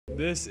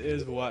This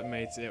is what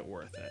makes it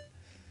worth it.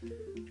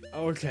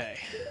 Okay.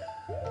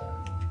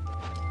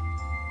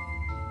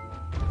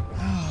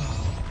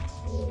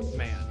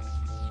 Man.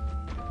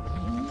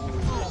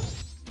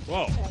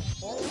 Whoa.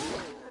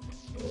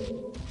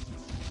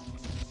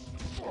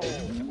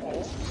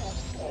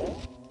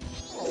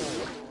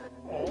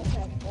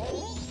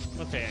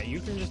 Okay, you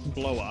can just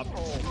blow up.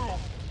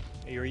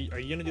 Are you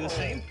gonna do the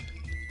same?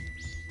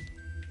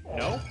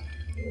 No?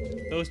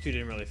 Those two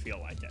didn't really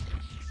feel like it.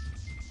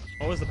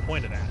 What was the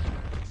point of that?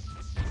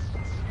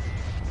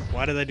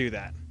 Why did I do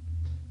that?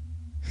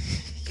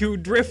 You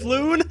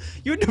drifloon!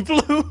 You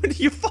doubloon!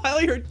 You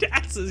file your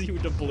taxes, you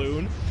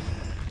doubloon!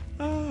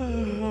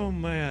 Oh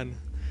man.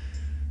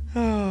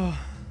 Oh.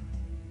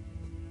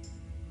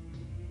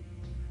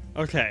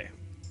 Okay.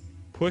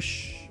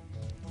 Push.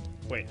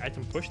 Wait, I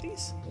can push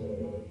these?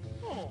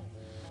 Oh.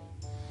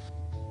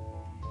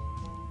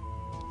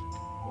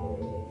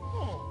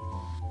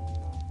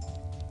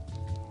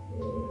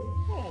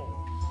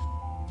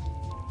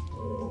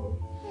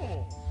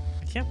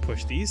 I can't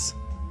push these.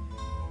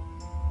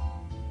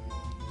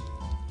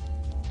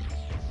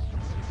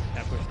 Can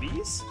I push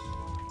these?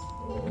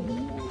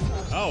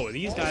 Oh,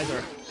 these guys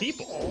are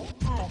people.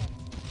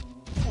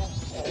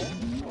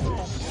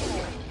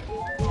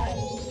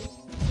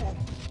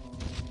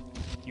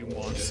 You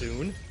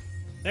monsoon.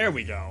 There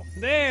we go.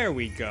 There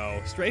we go.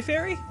 Stray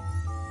fairy?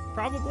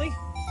 Probably.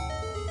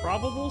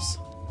 Probables?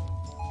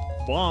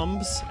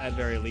 Bombs, at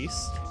very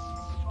least.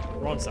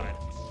 Wrong side.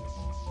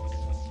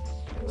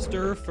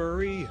 Stir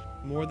furry,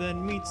 more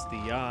than meets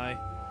the eye.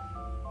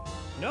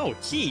 No,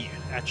 key,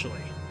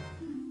 actually.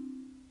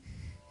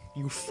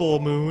 You full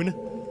moon.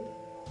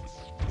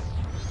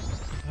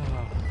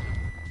 Oh.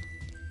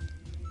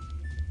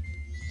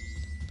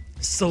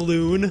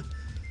 Saloon.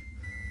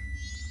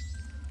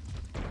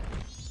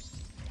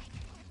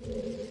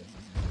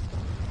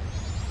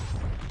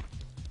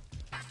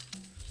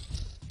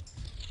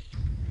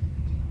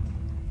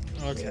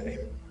 Okay,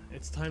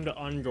 it's time to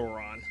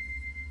Ungoron.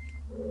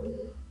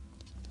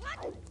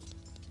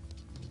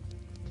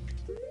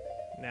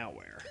 Now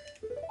where?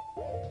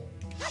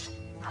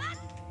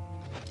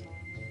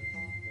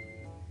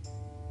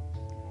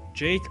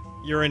 Jake,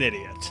 you're an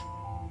idiot.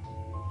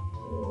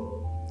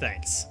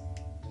 Thanks.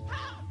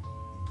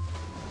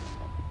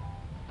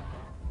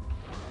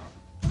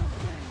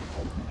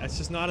 That's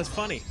just not as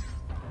funny.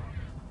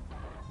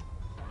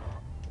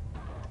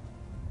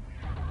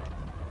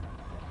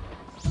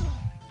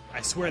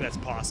 I swear that's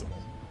possible.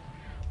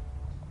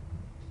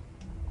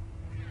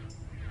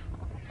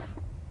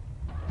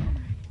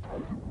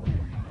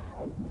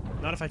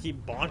 Not if I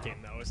keep bonking,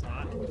 though, it's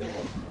not.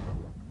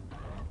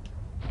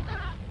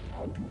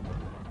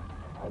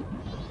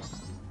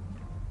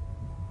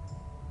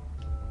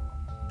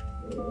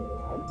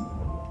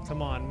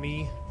 Come on,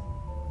 me.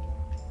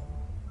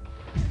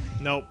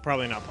 Nope,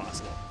 probably not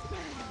possible.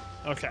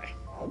 Okay.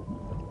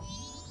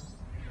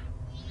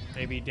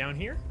 Maybe down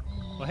here?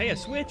 Well, hey, a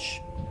switch!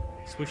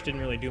 Switch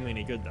didn't really do me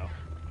any good, though.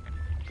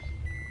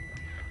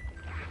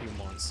 You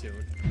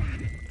monsoon.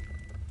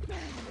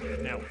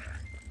 Now where?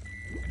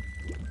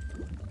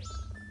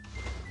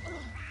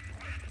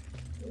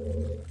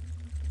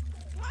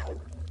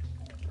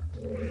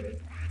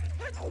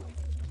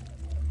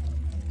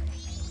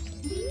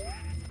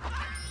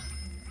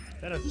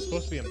 That is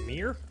supposed to be a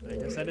mirror? I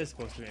guess that is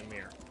supposed to be a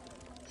mirror.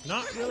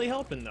 Not really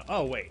helping, though.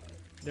 Oh, wait.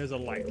 There's a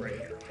light right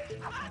here.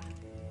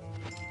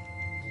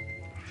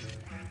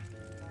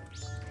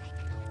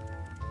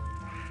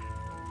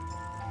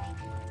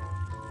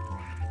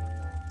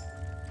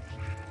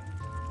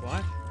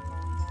 What?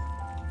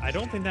 I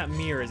don't think that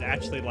mirror is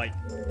actually, like,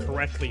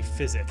 correctly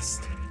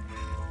physicsed.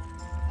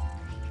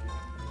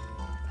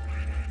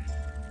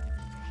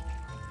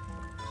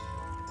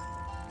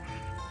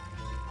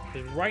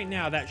 Because right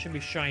now, that should be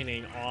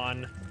shining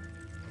on...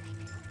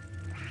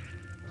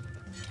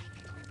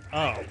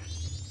 Oh.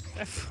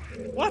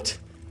 What?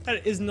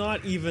 That is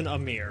not even a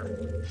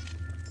mirror.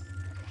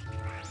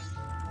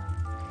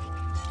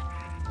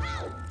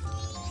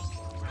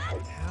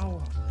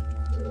 How?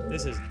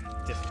 This is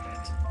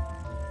difficult.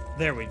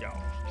 There we go.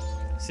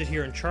 Sit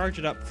here and charge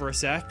it up for a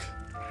sec.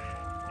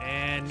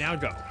 And now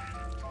go.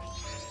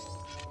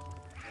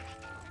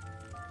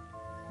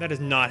 That is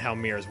not how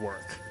mirrors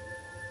work.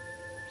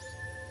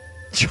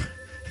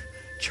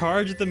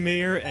 Charge the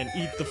mirror and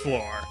eat the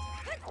floor.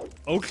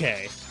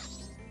 Okay.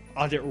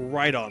 I'll get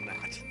right on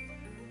that.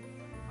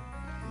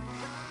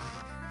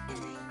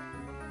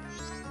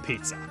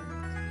 Pizza.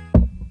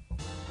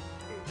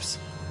 Oops.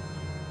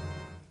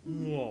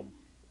 Whoa.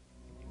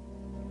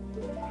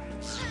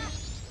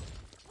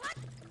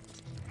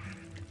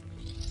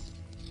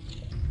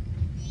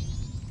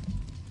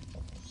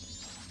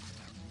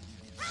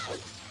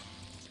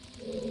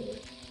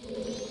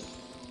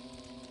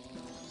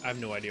 I have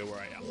no idea where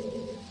I am.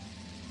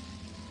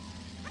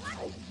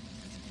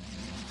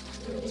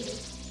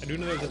 I do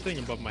know there's a thing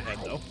above my head,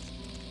 though.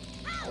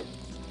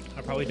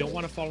 I probably don't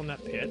want to fall in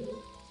that pit.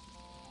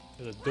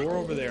 There's a door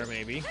over there,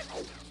 maybe.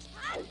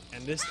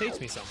 And this takes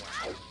me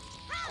somewhere.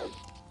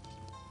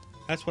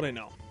 That's what I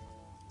know.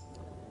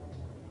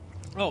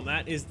 Oh,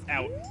 that is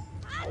out.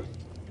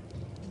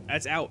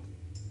 That's out.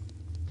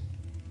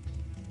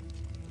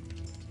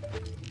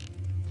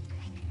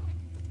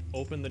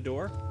 Open the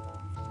door.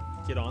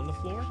 Get on the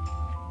floor.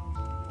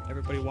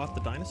 Everybody walk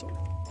the dinosaur.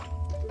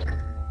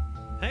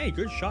 Hey,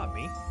 good shot,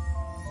 me.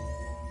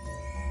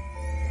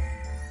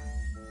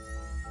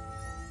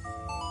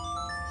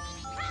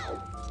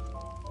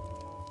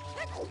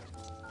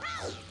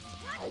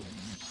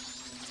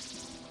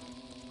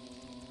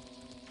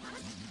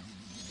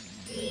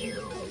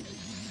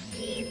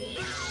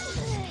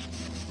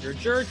 You're a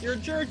jerk, you're a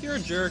jerk, you're a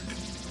jerk.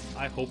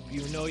 I hope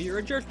you know you're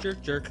a jerk,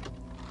 jerk, jerk.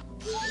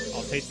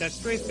 I'll take that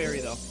stray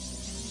fairy, though.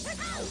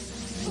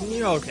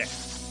 Okay.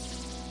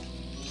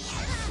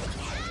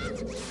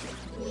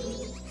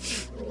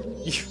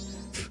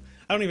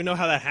 I don't even know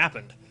how that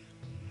happened.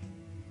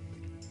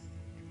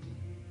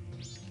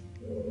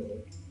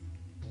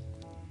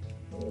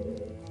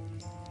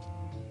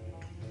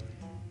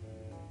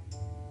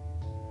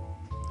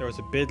 There was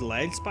a big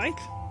lag spike?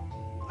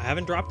 I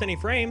haven't dropped any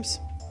frames.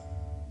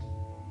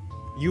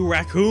 You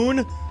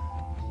raccoon?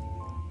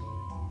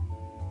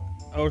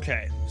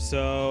 Okay,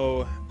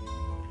 so...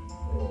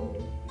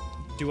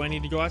 do I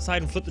need to go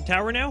outside and flip the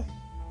tower now?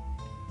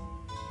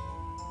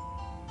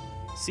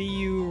 See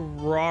you,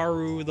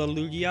 Raru the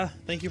Lugia.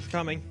 Thank you for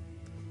coming.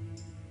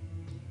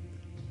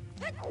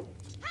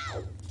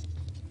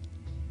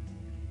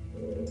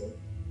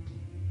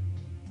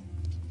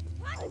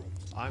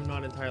 I'm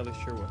not entirely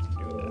sure what to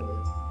do with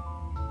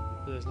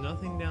that. There's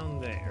nothing down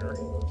there.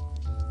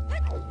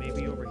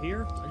 Maybe over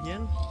here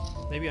again?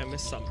 Maybe I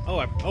missed something.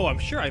 Oh, I'm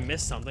sure I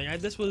missed something.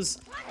 This was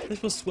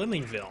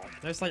Swimmingville.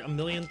 There's like a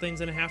million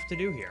things and a half to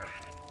do here.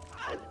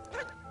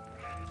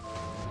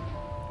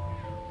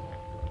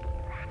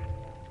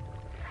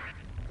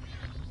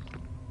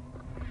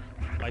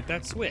 Like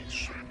that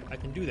switch. I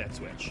can do that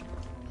switch.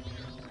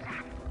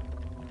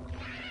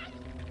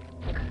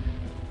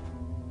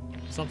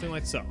 Something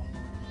like so.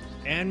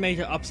 And make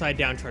an upside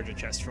down treasure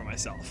chest for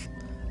myself.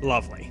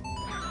 Lovely.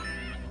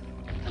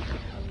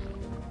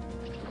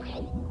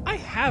 I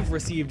have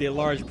received a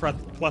large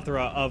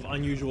plethora of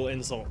unusual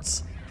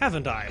insults,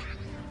 haven't I?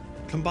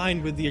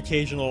 Combined with the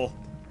occasional,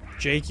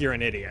 Jake, you're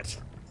an idiot.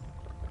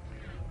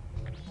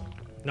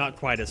 Not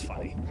quite as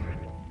funny.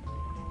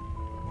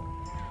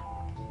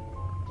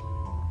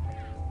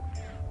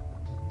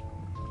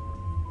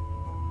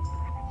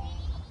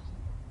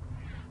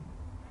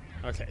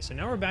 Okay, so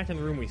now we're back in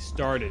the room we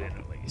started in,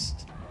 at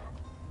least.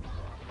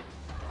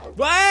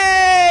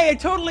 Wait! It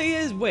totally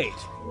is! Wait.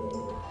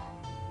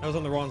 I was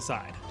on the wrong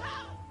side.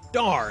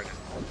 Darn!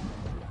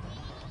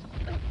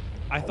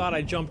 I thought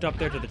I jumped up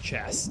there to the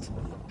chest.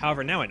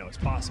 However, now I know it's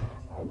possible.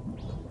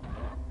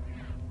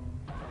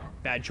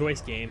 Bad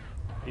choice, game.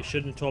 You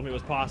shouldn't have told me it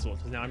was possible,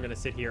 because now I'm going to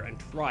sit here and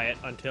try it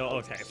until...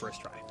 Okay,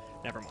 first try.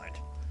 Never mind.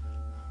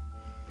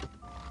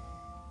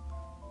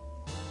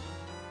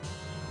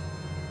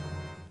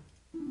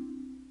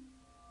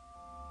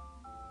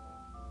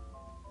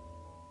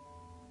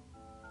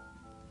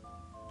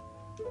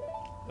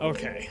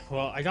 Okay,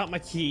 well, I got my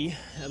key,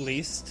 at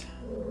least.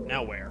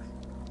 Now where?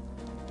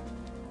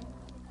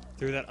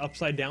 Through that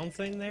upside down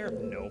thing there?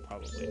 No,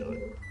 probably not.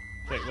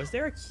 Wait, was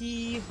there a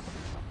key?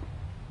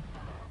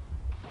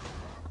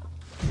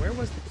 Where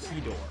was the key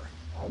door?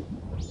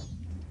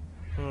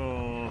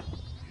 Oh.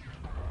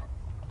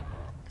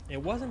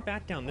 It wasn't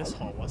back down this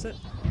hall, was it?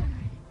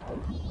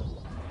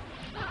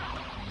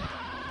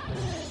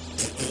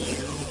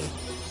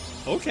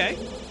 Okay.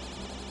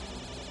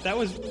 That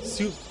was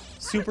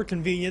super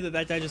convenient that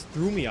that guy just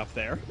threw me up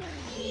there.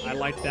 I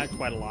liked that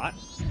quite a lot.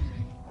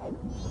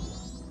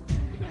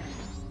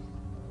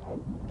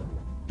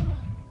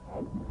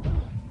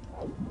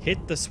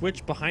 Hit the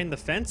switch behind the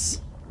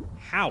fence?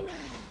 How?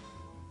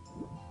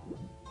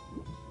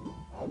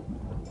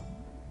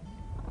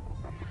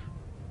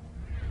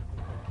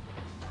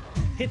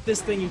 Hit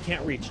this thing you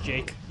can't reach,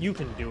 Jake. You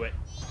can do it.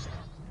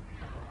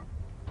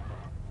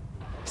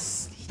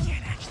 Psst, he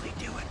can't actually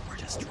do it. We're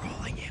just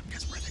trolling him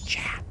because we're the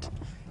chat.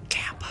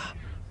 Kappa.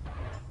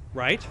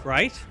 Right,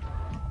 right?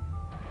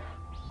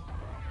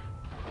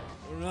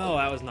 No,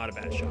 that was not a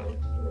bad shot.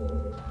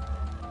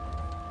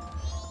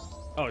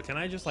 Oh, can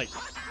I just like...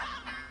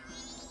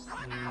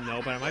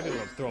 No, but I might be able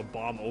to throw a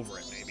bomb over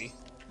it, maybe.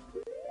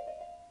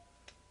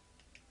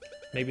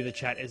 Maybe the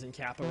chat isn't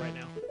Kappa right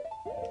now.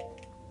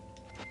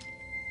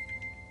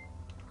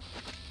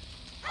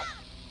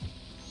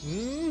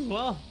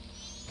 Well,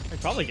 I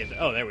probably get...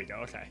 Oh, there we go,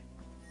 okay.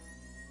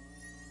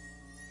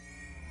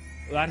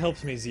 Well, that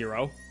helps me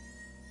 0.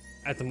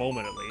 At the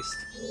moment, at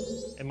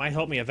least. It might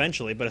help me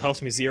eventually, but it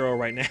helps me 0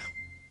 right now.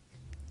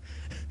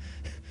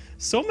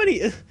 So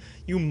many...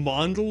 You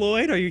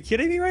Mongoloid? Are you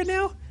kidding me right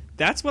now?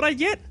 That's what I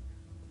get?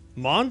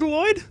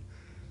 Mongoloid?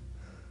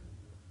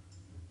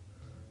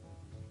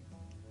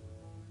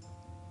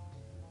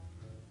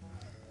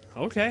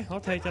 Okay, I'll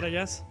take that, I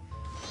guess.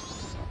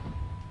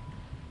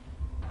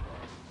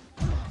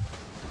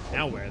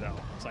 Now where, though?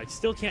 So I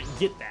still can't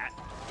get that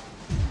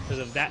because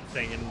of that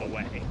thing in the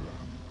way.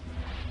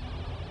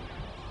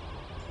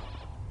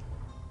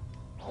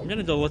 I'm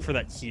gonna go look for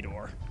that key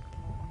door.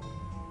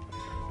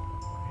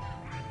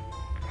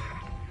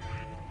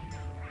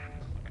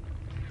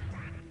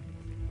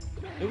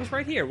 It was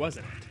right here,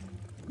 wasn't it?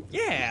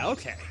 Yeah,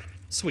 okay.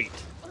 Sweet.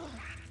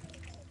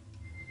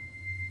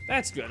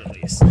 That's good, at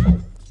least. I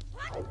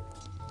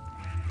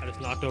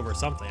just knocked over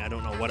something. I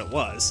don't know what it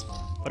was,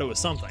 but it was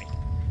something.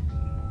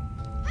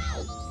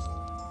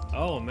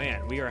 Oh,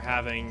 man. We are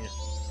having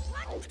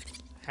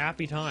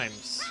happy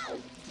times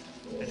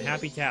and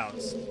happy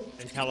cows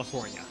in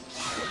California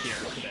here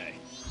today.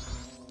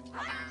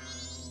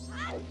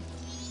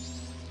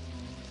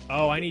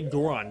 Oh, I need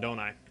Goron, don't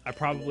I? I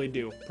probably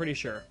do. Pretty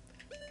sure.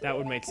 That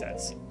would make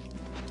sense.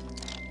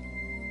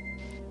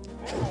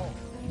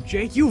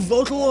 Jake, you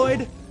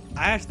Vocaloid!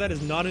 Ash, that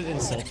is not an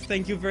insult.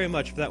 Thank you very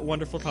much for that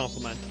wonderful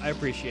compliment. I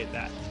appreciate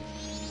that.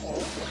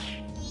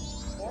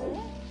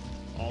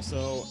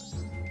 Also,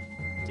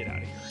 get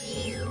out of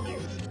here.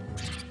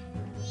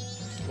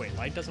 Wait,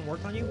 light doesn't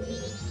work on you?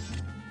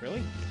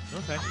 Really?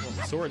 Okay, well,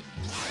 the sword...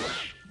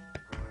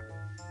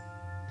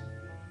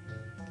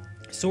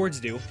 Swords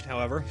do,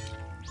 however.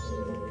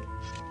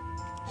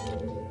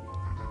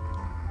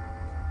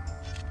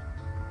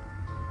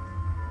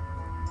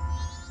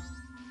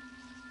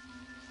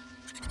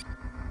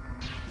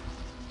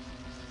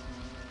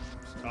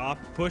 Stop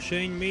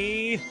pushing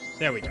me!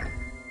 There we go.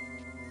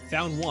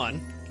 Found one,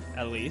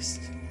 at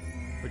least,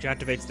 which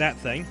activates that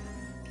thing.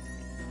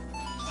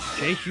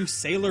 Jake, you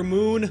Sailor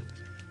Moon!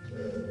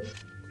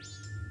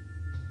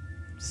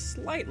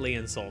 Slightly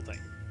insulting.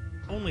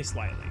 Only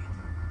slightly.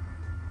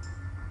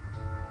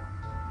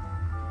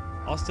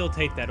 I'll still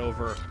take that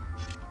over.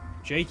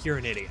 Jake, you're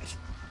an idiot.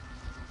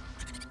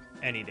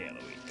 Any day of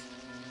the week.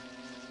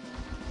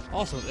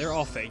 Also, they're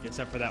all fake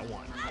except for that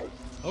one.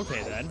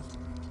 Okay then.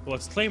 Well,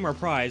 let's claim our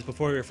prize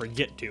before we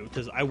forget to,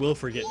 because I will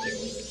forget to.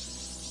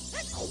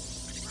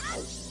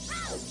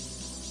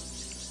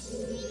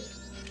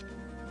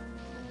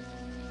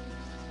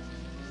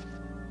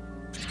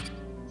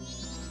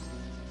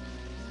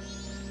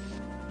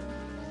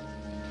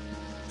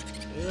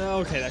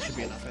 Okay, that should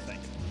be enough, I think.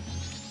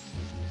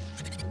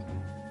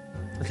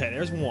 Okay,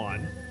 there's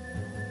one.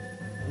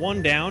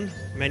 One down,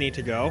 many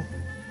to go.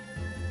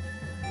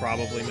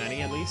 Probably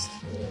many, at least.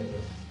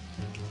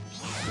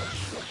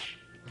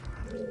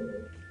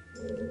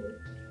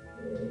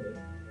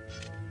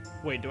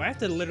 Wait, do I have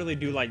to literally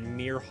do, like,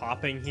 mirror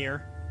hopping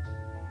here?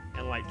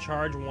 And, like,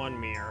 charge one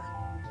mirror.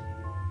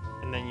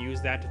 And then use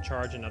that to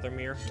charge another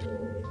mirror?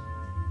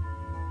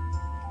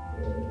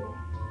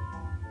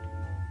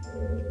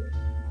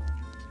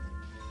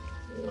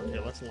 Okay,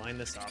 let's line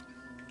this up.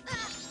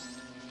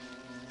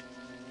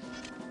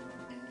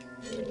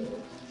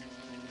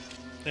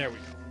 There we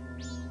go.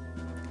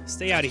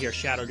 Stay out of here,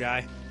 Shadow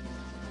Guy.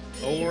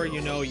 Or,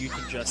 you know, you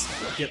could just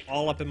get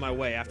all up in my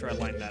way after I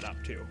line that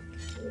up, too.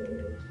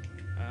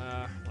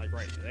 Like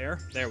right there.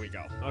 There we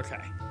go.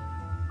 Okay.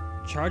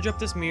 Charge up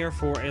this mirror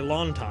for a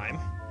long time,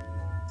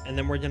 and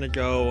then we're gonna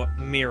go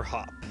mirror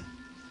hop.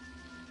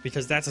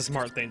 Because that's a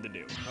smart thing to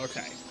do.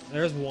 Okay.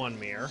 There's one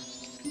mirror.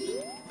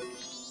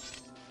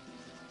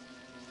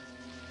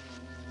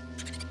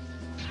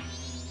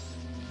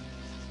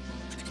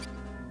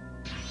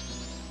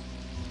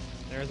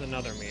 There's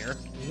another mirror.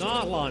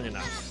 Not long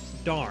enough.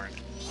 Darn.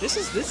 This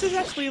is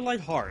actually, like,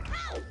 hard.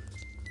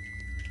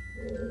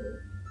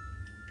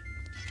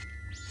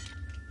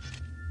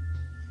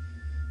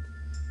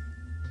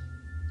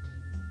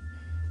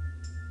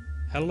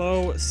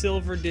 Hello,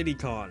 Silver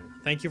Diddycon.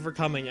 Thank you for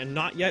coming and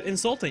not yet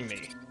insulting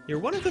me. You're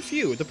one of the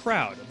few, the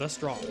proud, the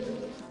strong.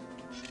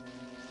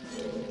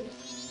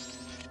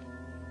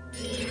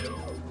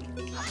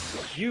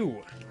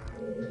 You.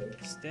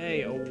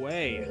 Stay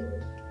away.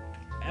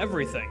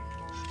 Everything.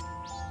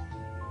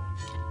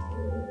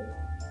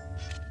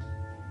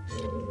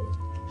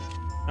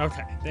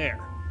 Okay, there.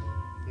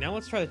 Now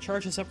let's try to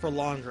charge this up for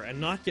longer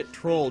and not get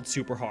trolled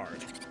super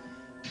hard.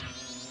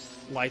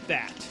 Like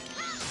that.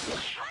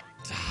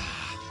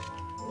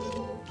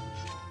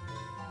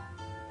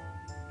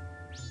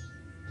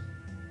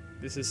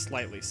 This is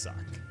slightly suck.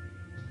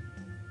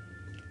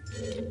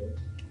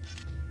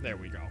 There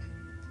we go.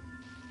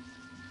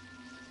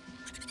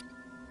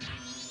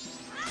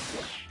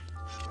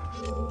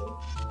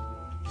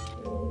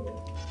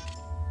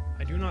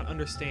 I do not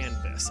understand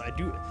this. I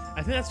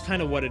think that's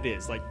kind of what it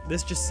is. Like,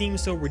 this just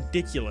seems so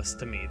ridiculous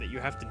to me that you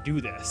have to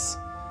do this,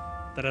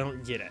 that I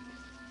don't get it.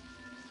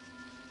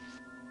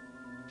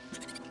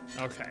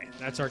 Okay,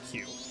 that's our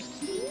cue.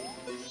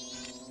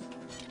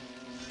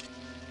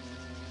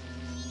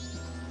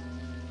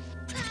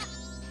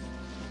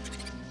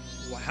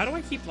 How do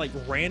I keep, like,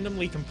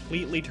 randomly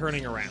completely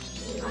turning around?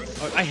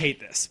 Oh, I hate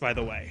this, by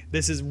the way.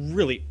 This is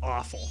really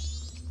awful.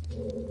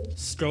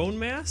 Stone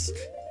mask?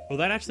 Will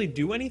that actually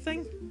do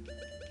anything?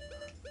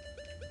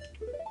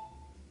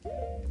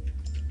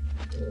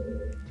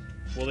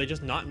 Will they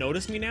just not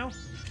notice me now?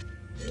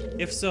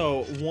 If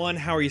so, one,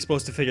 how are you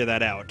supposed to figure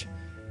that out?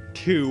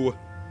 Two,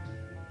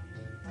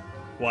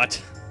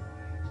 what?